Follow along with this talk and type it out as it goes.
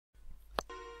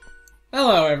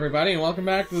Hello everybody and welcome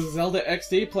back to the Zelda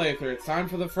XD playthrough. It's time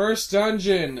for the first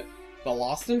dungeon, the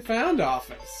Lost and Found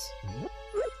Office.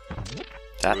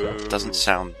 That doesn't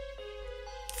sound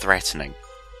threatening.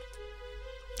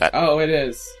 Oh, it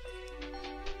is.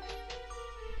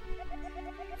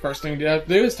 First thing you have to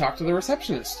do is talk to the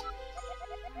receptionist.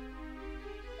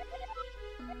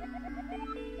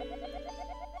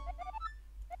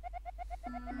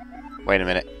 Wait a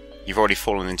minute. You've already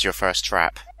fallen into your first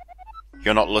trap.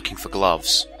 You're not looking for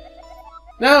gloves.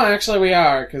 No, actually we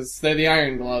are, because they're the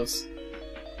iron gloves.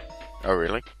 Oh,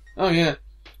 really? Oh, yeah.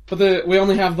 But we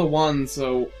only have the one,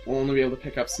 so we'll only be able to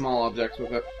pick up small objects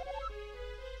with it.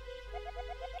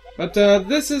 But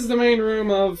this is the main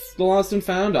room of the Lost and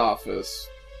Found Office.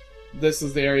 This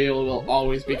is the area we'll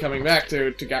always be coming back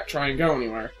to try and go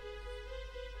anywhere.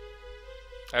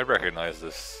 I recognize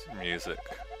this music.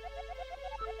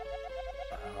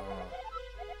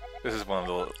 This is one of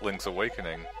the Link's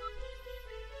Awakening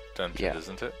dungeons,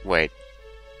 isn't it? Wait.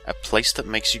 A place that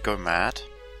makes you go mad?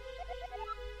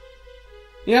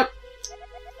 Yep.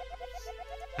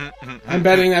 I'm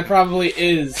betting that probably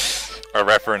is a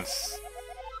reference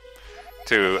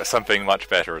to something much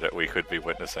better that we could be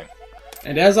witnessing.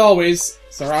 And as always,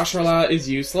 Xarlaxas is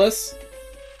useless.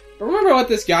 But remember what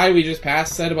this guy we just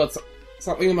passed said about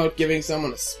something about giving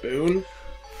someone a spoon?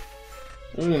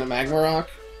 In a magma rock?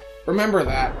 Remember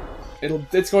that.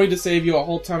 It's going to save you a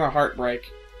whole ton of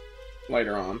heartbreak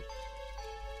later on.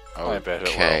 I bet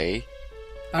it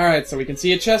will. Alright, so we can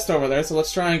see a chest over there, so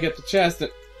let's try and get the chest.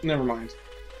 Never mind.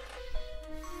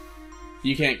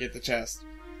 You can't get the chest.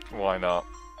 Why not?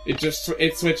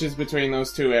 It switches between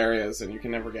those two areas, and you can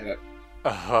never get it.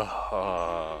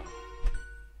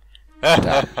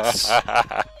 That's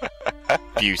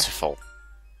beautiful.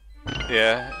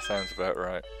 Yeah, sounds about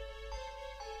right.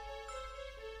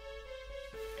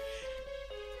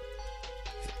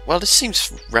 Well, this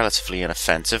seems relatively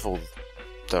inoffensive,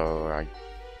 although I...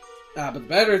 But the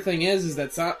better thing is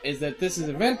that this is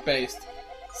event-based,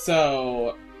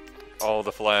 so... All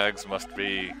the flags must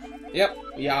be... Yep,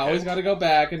 you always gotta go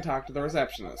back and talk to the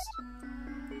receptionist.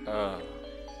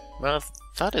 Well,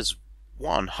 that is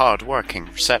one hard-working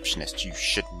receptionist. You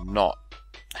should not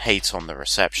hate on the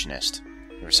receptionist.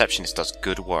 The receptionist does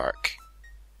good work.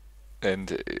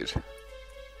 Indeed.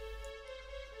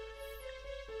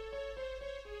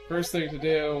 First thing to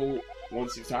do,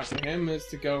 once you talk to him, is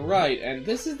to go right, and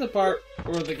this is the part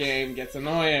where the game gets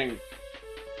annoying.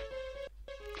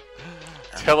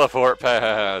 Teleport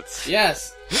pads!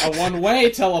 Yes, a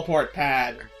one-way teleport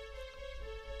pad.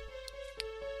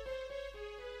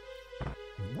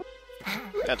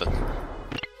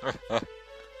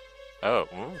 Oh.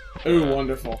 Ooh,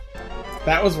 wonderful.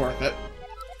 That was worth it.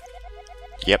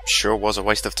 Yep, sure was a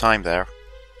waste of time there.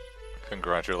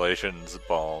 Congratulations,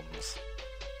 bombs.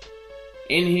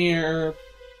 In here,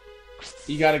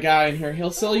 you got a guy in here,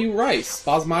 he'll sell you rice.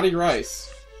 Basmati rice.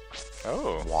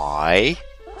 Oh. Why?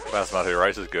 Basmati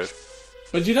rice is good.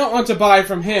 But you don't want to buy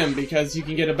from him, because you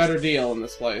can get a better deal in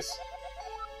this place.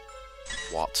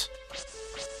 What?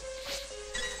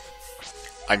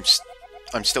 I'm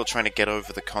still trying to get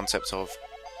over the concept of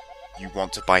you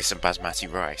want to buy some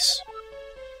basmati rice.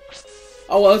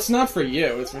 Oh, well, it's not for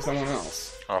you, it's for someone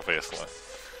else. Obviously.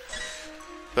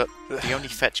 But the only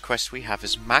fetch quest we have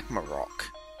is Magma Rock.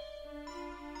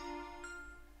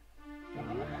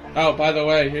 Oh, by the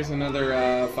way, here's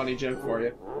another funny joke for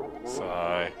you.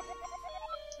 Sigh.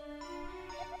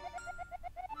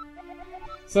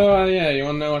 So, yeah, you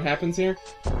want to know what happens here?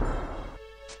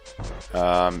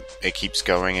 It keeps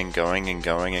going and going and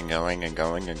going and going and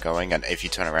going and going, and if you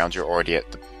turn around, you're already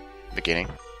at the beginning.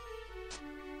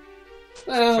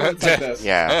 Well, it's like this.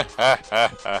 Yeah.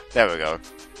 There we go.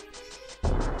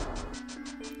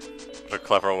 What a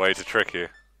clever way to trick you.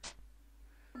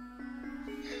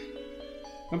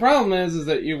 The problem is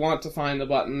that you want to find the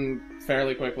button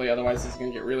fairly quickly, otherwise it's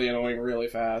going to get really annoying really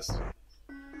fast.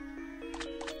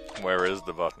 Where is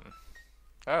the button?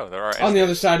 Oh, there are... On the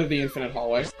other side of the infinite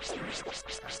hallway.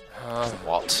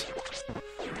 What?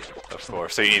 Of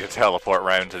course, so you need to teleport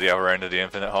round to the other end of the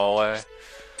infinite hallway?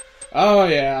 Oh,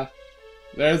 yeah.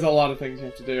 There's a lot of things you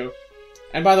have to do.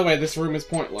 And by the way, this room is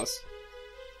pointless.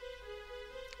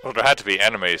 Well, there had to be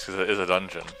enemies, because it is a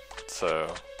dungeon,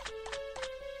 so...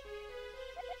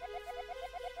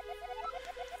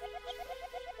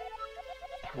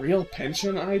 A real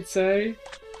pension, I'd say?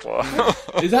 What?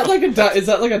 Is that like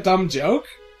a dumb joke?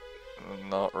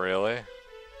 Not really.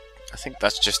 I think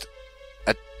that's just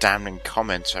a damning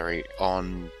commentary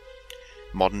on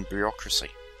modern bureaucracy.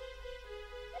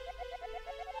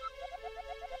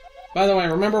 By the way,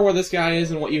 remember where this guy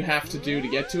is and what you have to do to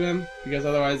get to him, because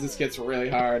otherwise this gets really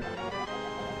hard.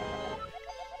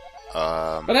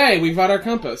 But hey, we've got our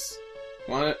compass.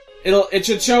 Want it? It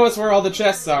should show us where all the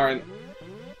chests are, and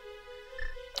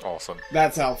Awesome.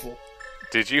 that's helpful.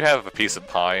 Did you have a piece of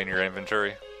pie in your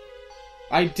inventory?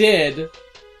 I did,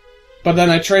 but then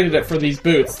I traded it for these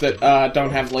boots that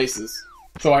don't have laces.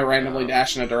 So I randomly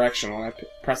dash in a direction when I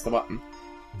press the button.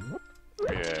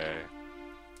 Yay.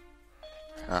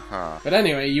 Uh-huh. But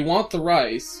anyway, you want the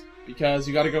rice, because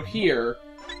you gotta go here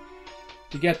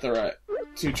to get the rice,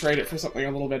 to trade it for something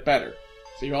a little bit better.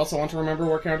 So you also want to remember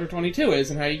where counter 22 is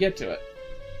and how you get to it.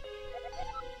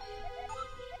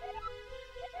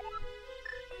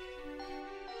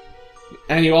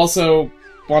 And you also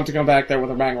want to come back there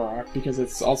with a magma rock, because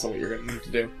it's also what you're gonna need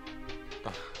to do.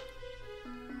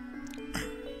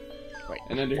 Wait,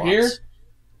 And under what? here...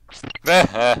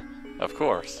 Of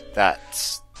course.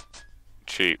 That's...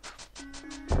 Cheap.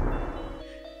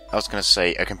 I was gonna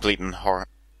say a complete and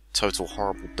total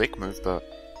horrible dick move, but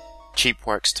cheap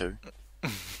works too. I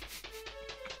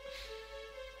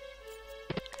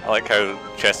like how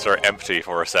chests are empty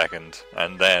for a second,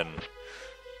 and then...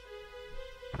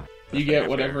 You get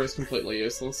whatever is completely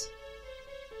useless.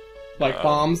 Like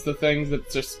bombs, the things that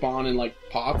just spawn in, like,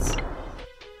 pots.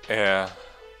 Yeah.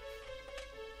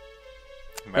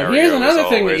 But here's another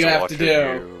thing that always you have to watching do.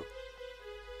 you.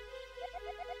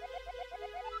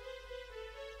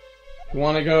 If you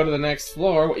want to go to the next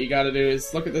floor, what you gotta do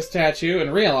is look at this statue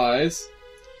and realize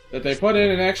that they put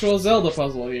in an actual Zelda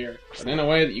puzzle here, but in a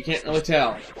way that you can't really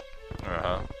tell.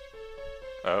 Uh-huh.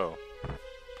 Oh.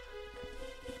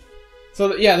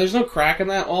 So, yeah, there's no crack in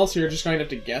that wall, so you're just going to have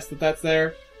to guess that that's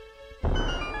there.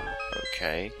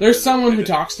 Okay. There's someone who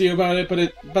talks to you about it,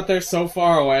 but they're so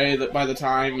far away that by the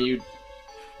time you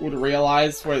would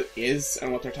realize where it is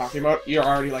and what they're talking about, you're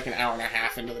already like an hour and a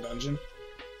half into the dungeon.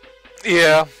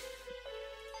 Yeah.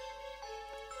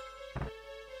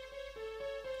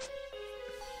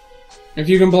 If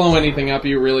you can blow anything up,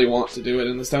 you really want to do it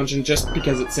in this dungeon just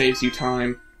because it saves you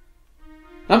time.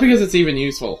 Not because it's even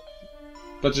useful,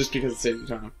 but just because it saves you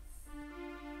time.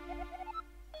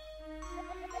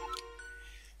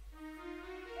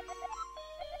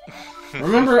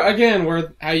 Remember, again,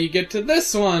 how you get to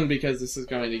this one, because this is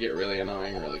going to get really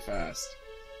annoying really fast.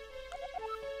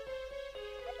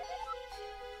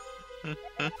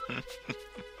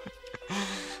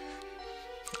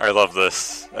 I love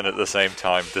this, and at the same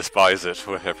time despise it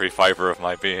with every fiber of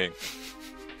my being.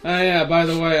 Oh yeah, by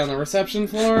the way, on the reception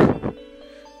floor,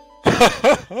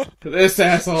 this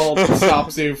asshole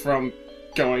stops you from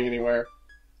going anywhere.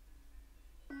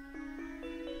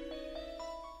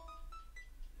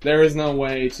 There is no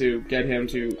way to get him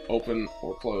to open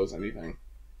or close anything.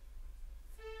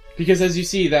 Because as you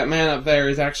see, that man up there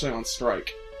is actually on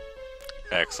strike.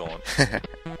 Excellent.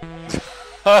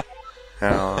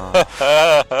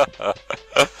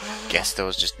 Guess there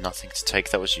was just nothing to take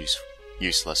that was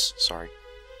useless. Sorry.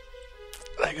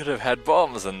 They could have had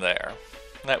bombs in there.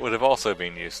 That would have also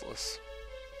been useless.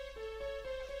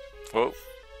 Whoa.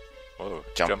 Whoa.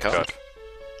 Jump cut.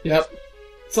 Yep.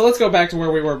 So let's go back to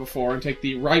where we were before and take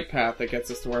the right path that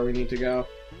gets us to where we need to go.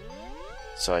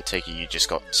 So I take it you just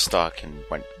got stuck and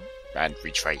went and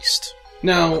retraced.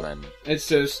 No, Then... it's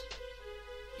just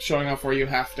showing off where you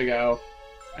have to go,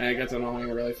 and it gets annoying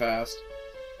really fast.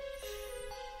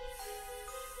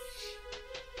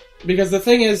 Because the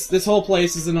thing is, this whole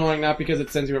place is annoying not because it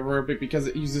sends you everywhere, but because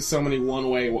it uses so many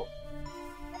one-way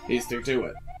ways to do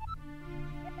it.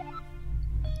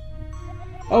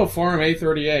 Oh, Forum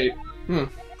A38.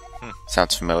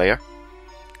 Sounds familiar.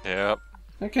 Yep.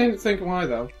 I can't think why,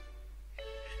 though.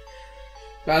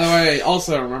 By the way,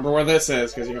 also, remember where this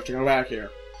is, because you have to go back here.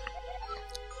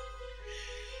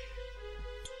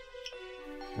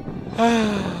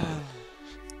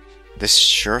 This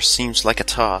sure seems like a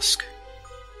task.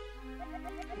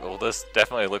 Well, this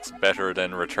definitely looks better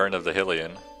than Return of the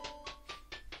Hylian.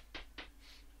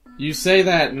 You say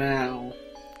that now.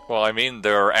 Well, I mean,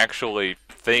 there are actually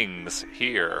things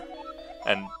here,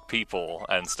 and people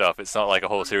and stuff. It's not like a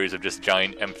whole series of just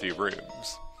giant empty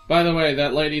rooms. By the way,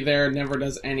 that lady there never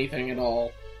does anything at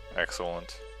all.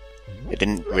 Excellent. It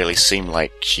didn't really seem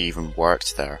like she even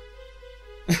worked there.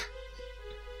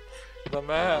 The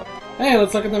map. Hey,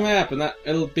 let's look at the map, and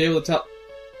it'll be able to tell...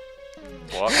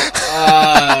 What?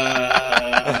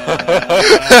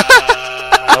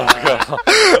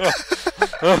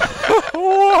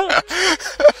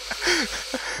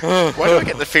 Why do I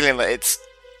get the feeling that it's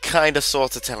kinda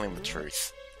sorta telling the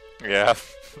truth? Yeah.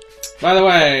 By the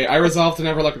way, I resolved to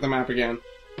never look at the map again.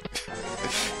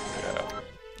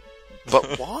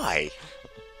 But why?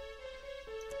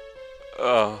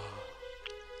 Oh.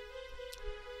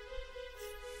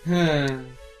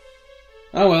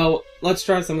 Oh well, let's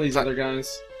try some of these other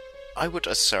guys. I would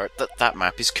assert that that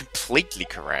map is completely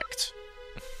correct.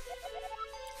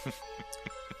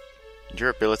 Your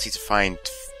ability to find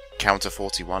counter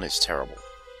 41 is terrible.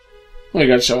 Well, you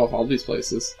gotta show off all these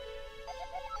places.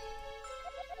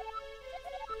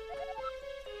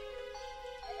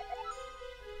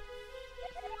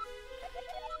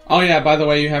 Oh yeah, by the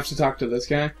way, you have to talk to this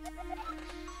guy.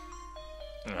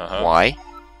 Uh-huh. Why?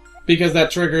 Because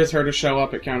that triggers her to show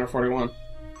up at counter 41.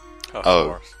 Of Oh.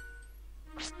 course.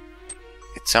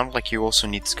 It sounded like you also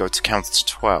need to go to counter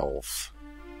 12.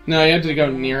 No, you have to go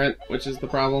near it, which is the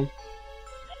problem.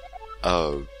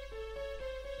 Oh.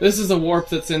 This is a warp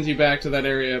that sends you back to that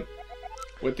area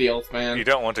with the elf man. You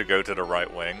don't want to go to the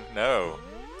right wing. No.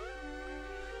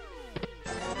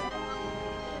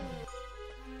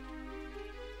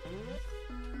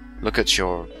 Look at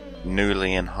your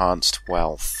newly enhanced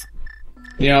wealth.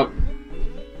 Yep.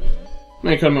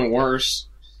 It could have been worse.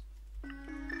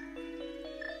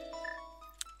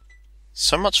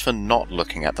 So much for not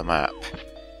looking at the map.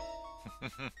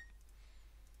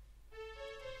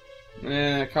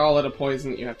 Call it a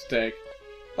poison that you have to take.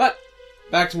 But,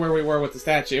 back to where we were with the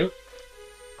statue.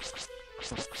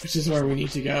 Which is where we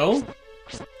need to go.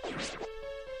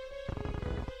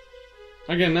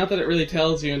 Again, not that it really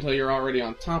tells you until you're already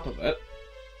on top of it.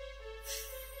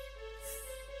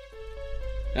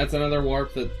 That's another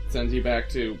warp that sends you back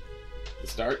to the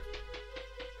start.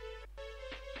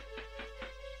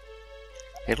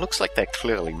 It looks like they're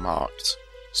clearly marked,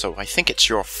 so I think it's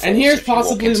your fault. And here's if you walk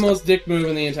possibly into the them. most dick move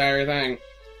in the entire thing.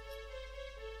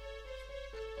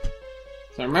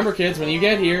 So remember, kids, when you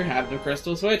get here, have the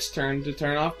crystal switch turn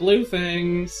off blue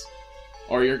things.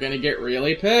 Or you're gonna get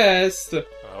really pissed.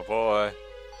 Oh boy.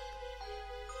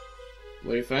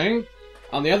 Blue thing.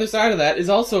 On the other side of that is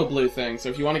also a blue thing, so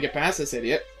if you want to get past this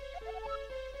idiot,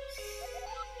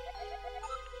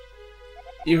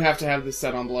 you have to have this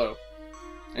set on blue.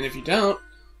 And if you don't,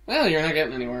 well, you're not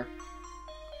getting anywhere.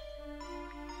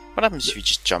 What happens if you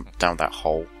just jump down that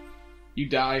hole? You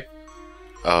die.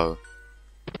 Oh.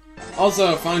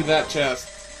 Also, find that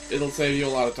chest. It'll save you a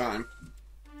lot of time.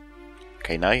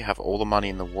 Okay, now you have all the money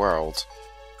in the world.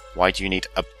 Why do you need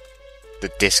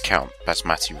the discount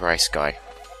basmati rice guy?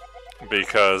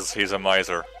 Because he's a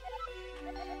miser.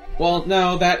 Well,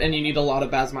 no, that and you need a lot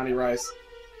of basmati rice.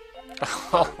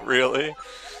 Oh, really?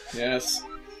 Yes.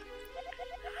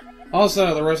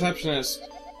 Also, the receptionist.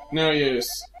 No use.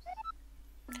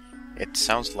 It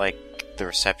sounds like the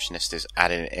receptionist is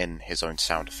adding in his own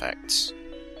sound effects.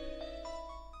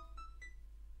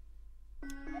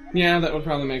 Yeah, that would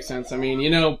probably make sense. I mean, you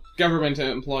know, government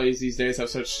employees these days have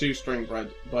such shoestring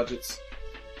budgets.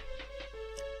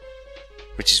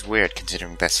 Which is weird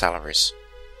considering their salaries.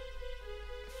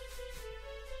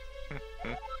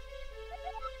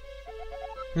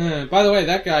 By the way,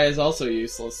 that guy is also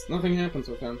useless. Nothing happens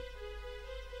with him.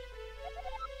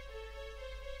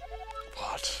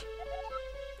 What?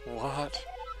 What?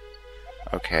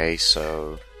 Okay,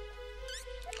 so...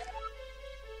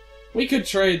 We could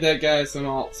trade that guy a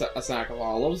sack of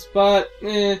olives, but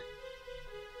meh.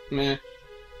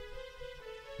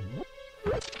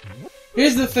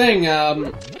 Here's the thing,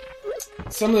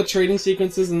 some of the trading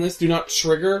sequences in this do not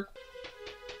trigger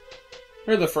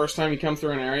or the first time you come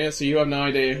through an area, so you have no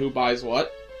idea who buys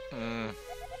what.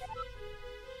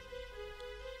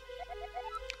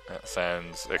 That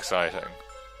sounds exciting.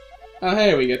 Oh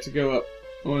hey, we get to go up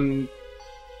and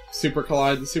Super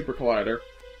Collide the Super Collider.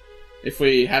 If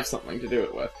we have something to do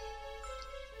it with.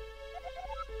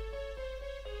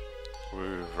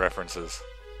 Woo, references.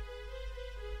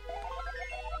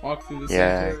 Walk through the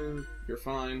Yeah. center, you're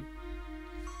fine.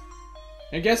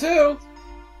 And guess who?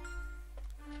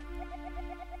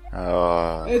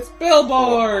 It's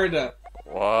Billboard!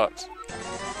 What?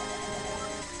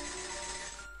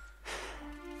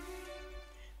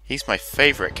 He's my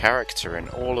favourite character in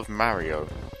all of Mario.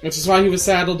 Which is why he was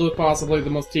saddled with possibly the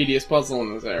most tedious puzzle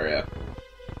in this area.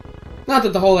 Not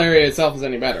that the whole area itself is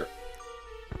any better.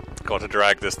 Got to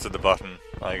drag this to the button,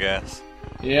 I guess.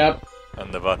 Yep.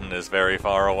 And the button is very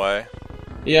far away.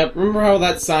 Yep, remember how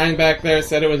that sign back there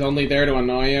said it was only there to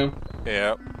annoy you?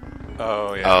 Yep.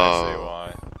 Oh, yeah, Oh. I see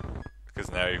why.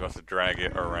 Because now you've got to drag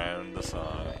it around the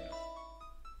sign.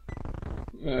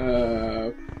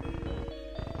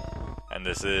 And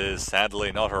this is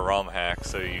sadly not a ROM hack,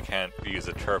 so you can't use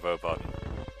a turbo button.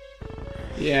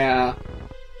 Yeah.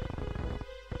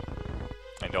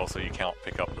 And also you can't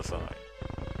pick up the sign.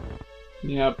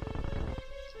 Yep.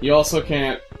 You also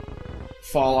can't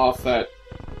fall off that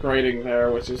grating there,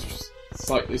 which is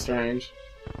slightly strange.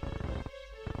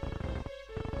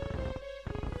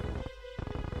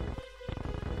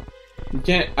 You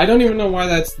can't. I don't even know why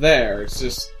that's there. It's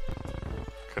just.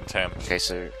 Contempt. Okay,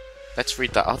 so let's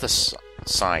read that other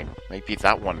sign. Maybe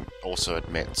that one also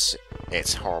admits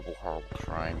its horrible, horrible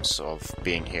crimes of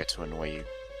being here to annoy you.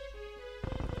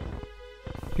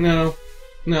 No.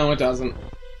 No, it doesn't.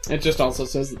 It just also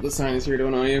says that the sign is here to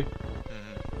annoy you.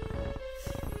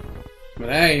 But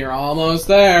hey, you're almost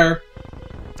there.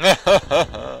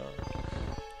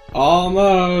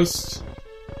 Almost.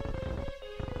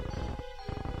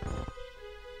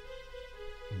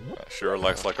 Sure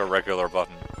looks like a regular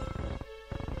button.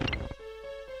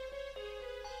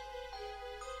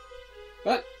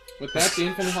 But, with that, the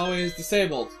infinite hallway is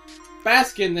disabled.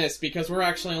 Bask in this, because we're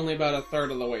actually only about a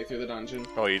third of the way through the dungeon.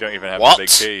 Oh, you don't even have What? the big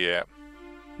key yet.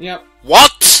 Yep.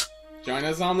 What? Join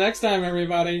us all next time,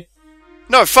 everybody.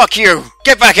 No, fuck you!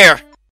 Get back here!